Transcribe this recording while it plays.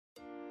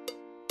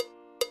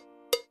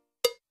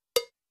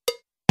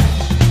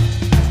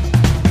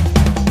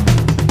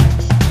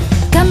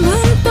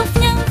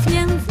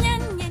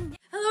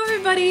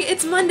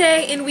it's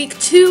Monday in week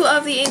 2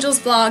 of the Angels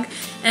blog,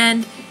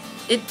 and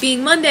it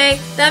being Monday,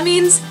 that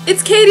means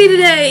it's Katie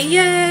today!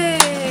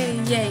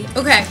 Yay! Yay.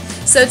 Okay,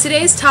 so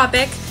today's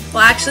topic,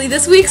 well actually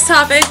this week's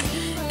topic,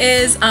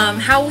 is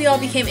how we all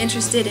became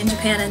interested in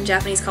Japan and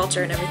Japanese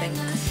culture and everything.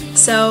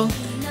 So,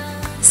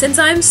 since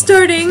I'm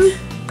starting,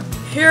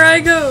 here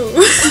I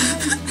go!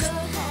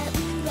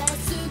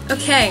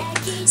 Okay,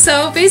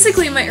 so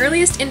basically my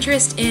earliest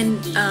interest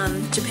in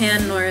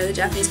Japan or the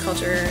Japanese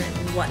culture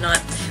and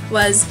whatnot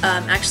was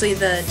actually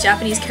the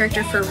Japanese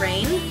character for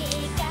Rain.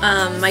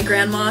 My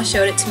grandma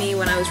showed it to me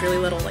when I was really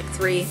little, like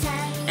 3,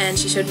 and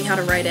she showed me how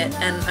to write it,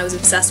 and I was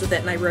obsessed with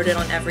it, and I wrote it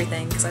on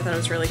everything because I thought it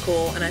was really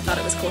cool, and I thought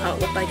it was cool how it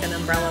looked like an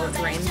umbrella with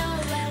rain.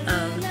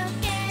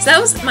 So that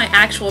was my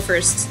actual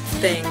first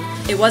thing.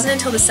 It wasn't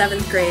until the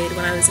 7th grade,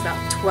 when I was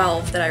about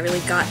 12, that I really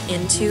got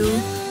into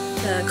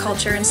the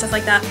culture and stuff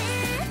like that.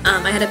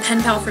 I had a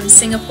pen pal from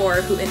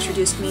Singapore who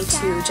introduced me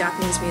to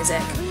Japanese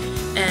music,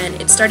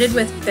 and it started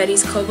with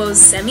Berryz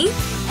Koubou's Semi.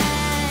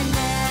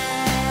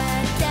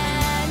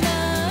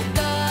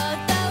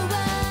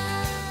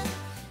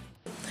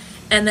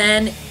 And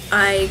then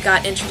I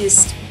got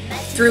introduced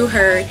through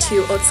her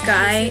to Otsuka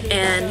Ai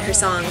and her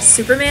song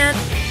Superman.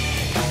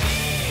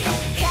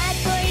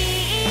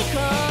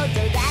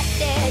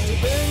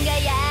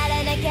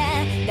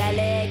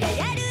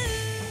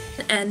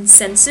 And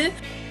Sensu.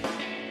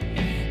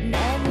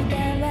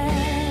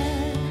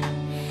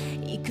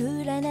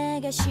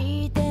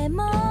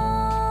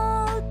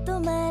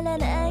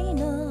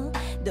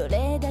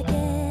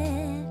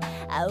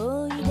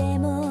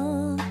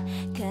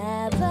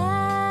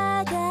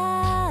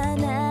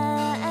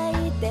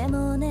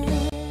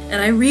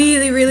 And I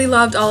really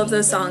loved all of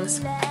those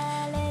songs.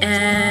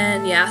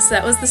 And yeah, so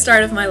that was the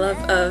start of my love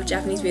of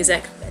Japanese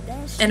music.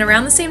 And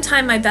around the same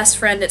time, my best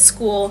friend at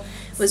school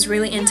was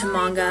really into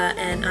manga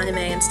and anime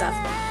and stuff.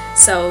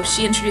 So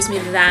she introduced me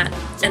to that.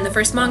 And the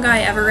first manga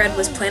I ever read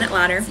was Planet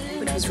Ladder,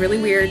 which was really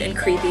weird and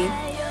creepy.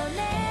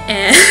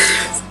 And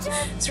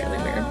it's really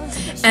weird.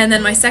 And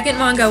then my second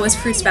manga was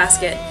Fruits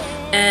Basket.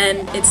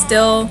 And it's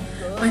still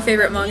my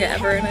favorite manga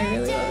ever, and I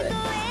really love it.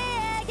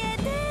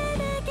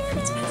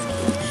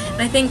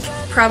 And I think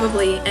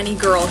probably any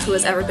girl who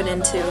has ever been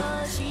into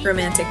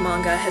romantic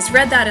manga has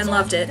read that and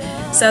loved it,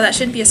 so that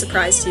shouldn't be a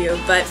surprise to you,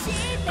 but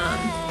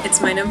it's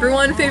my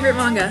 #1 favorite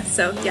manga,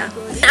 so yeah.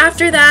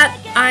 After that,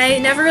 I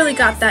never really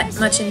got that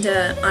much into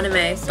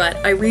anime, but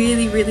I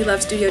really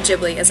loved Studio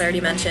Ghibli, as I already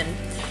mentioned.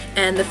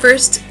 And the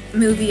first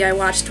movie I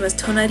watched was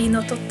Tonari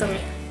no Totoro.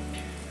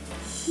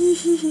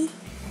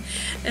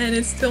 And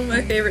it's still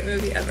my favorite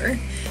movie ever.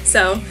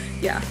 So,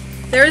 yeah.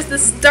 There's the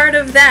start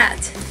of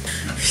that.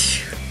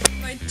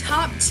 My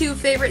top 2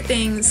 favorite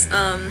things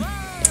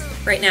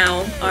right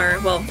now are,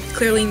 well,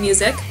 clearly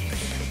music,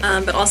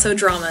 but also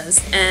dramas.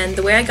 And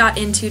the way I got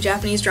into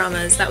Japanese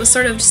dramas, that was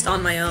sort of just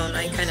on my own.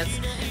 I kind of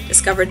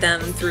discovered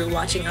them through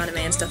watching anime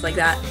and stuff like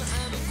that.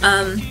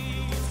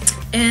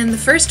 And the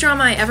first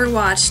drama I ever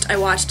watched, I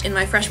watched in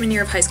my freshman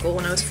year of high school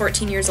when I was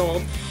 14 years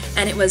old,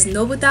 and it was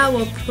Nobuta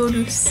wo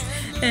Produce,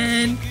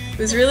 and it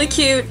was really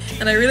cute,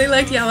 and I really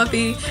liked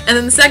Yaaaaay. And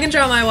then the second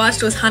drama I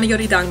watched was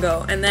Hanayori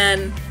Dango, and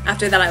then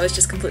after that I was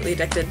just completely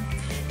addicted.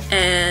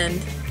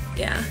 And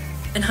yeah,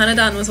 and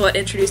Hanadan was what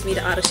introduced me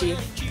to Arashi,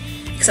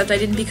 except I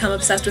didn't become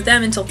obsessed with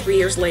them until 3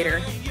 years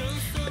later.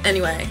 But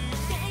anyway,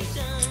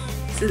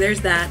 so there's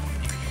that.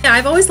 Yeah,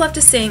 I've always loved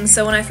to sing,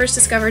 so when I first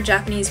discovered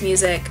Japanese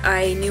music,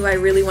 I knew I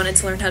really wanted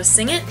to learn how to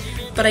sing it,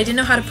 but I didn't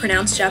know how to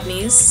pronounce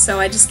Japanese, so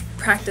I just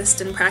practiced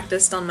and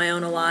practiced on my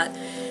own a lot.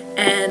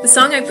 And the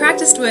song I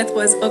practiced with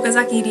was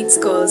Okazaki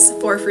Ritsuko's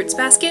For Fruits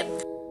Basket.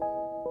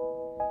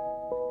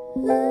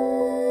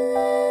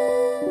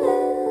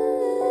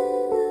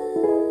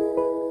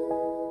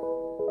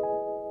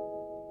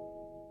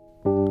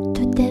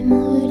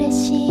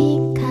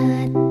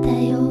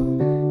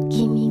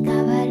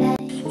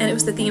 And it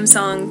was the theme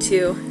song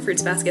to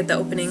Fruits Basket, the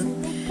opening.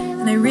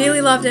 And I really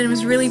loved it, it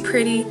was really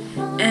pretty,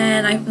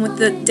 and with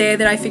the day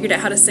that I figured out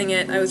how to sing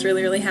it, I was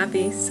really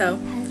happy, so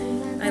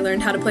I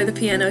learned how to play the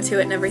piano to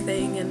it and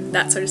everything, and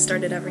that sort of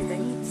started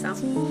everything, so.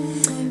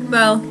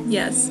 Well,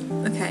 yes,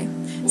 okay.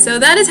 So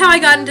that is how I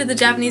got into the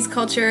Japanese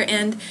culture,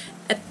 and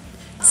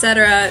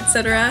etc.,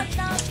 etc.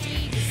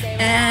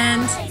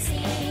 And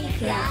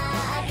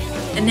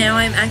yeah. And now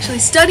I'm actually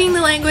studying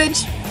the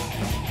language,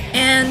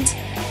 and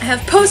I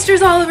have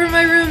posters all over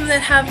my room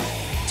that have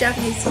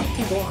Japanese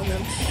people on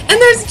them. And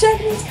there's a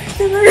Japanese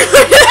person in my room.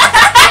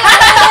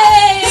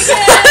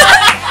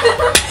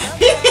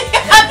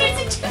 There's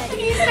a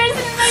Japanese person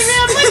in my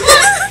room.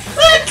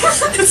 Look!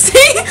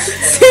 See?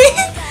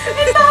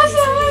 It's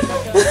awesome!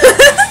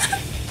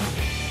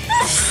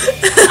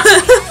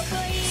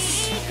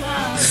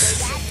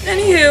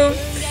 Anywho,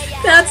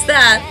 that's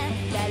that.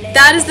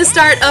 That is the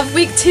start of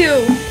week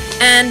 2.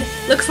 And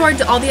look forward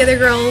to all the other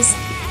girls'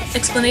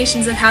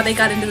 explanations of how they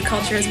got into the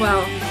culture as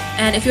well.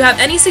 And if you have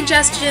any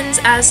suggestions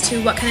as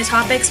to what kind of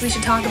topics we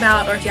should talk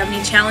about, or if you have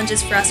any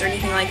challenges for us or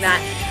anything like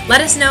that,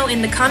 let us know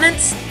in the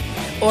comments,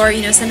 or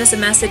send us a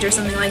message or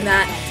something like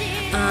that.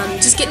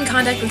 just get in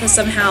contact with us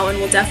somehow, and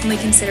we'll definitely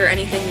consider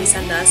anything you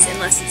send us,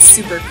 unless it's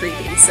super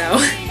creepy. So,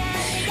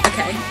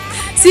 okay.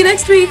 See you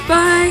next week.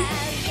 Bye!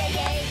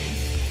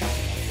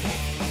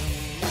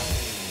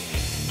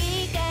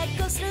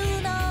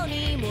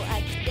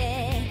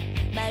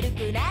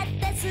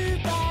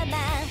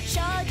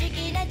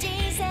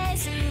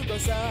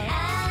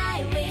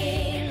 I will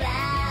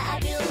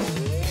love you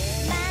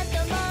まと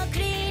もク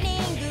リーニ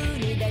ン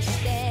グに出し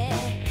て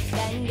考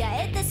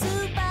えたスー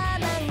パー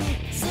マン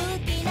好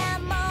きな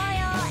模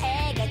様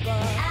描こう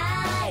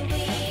I will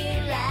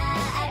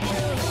love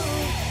you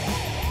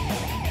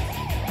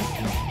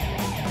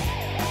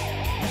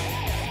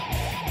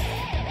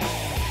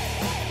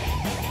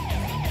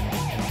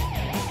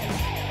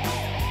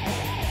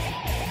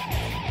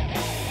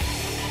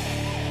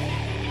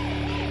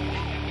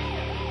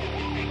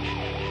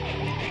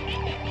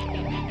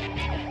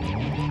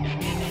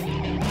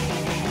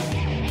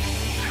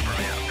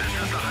Superman,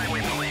 this is the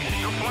highway police.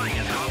 Your flying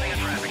is causing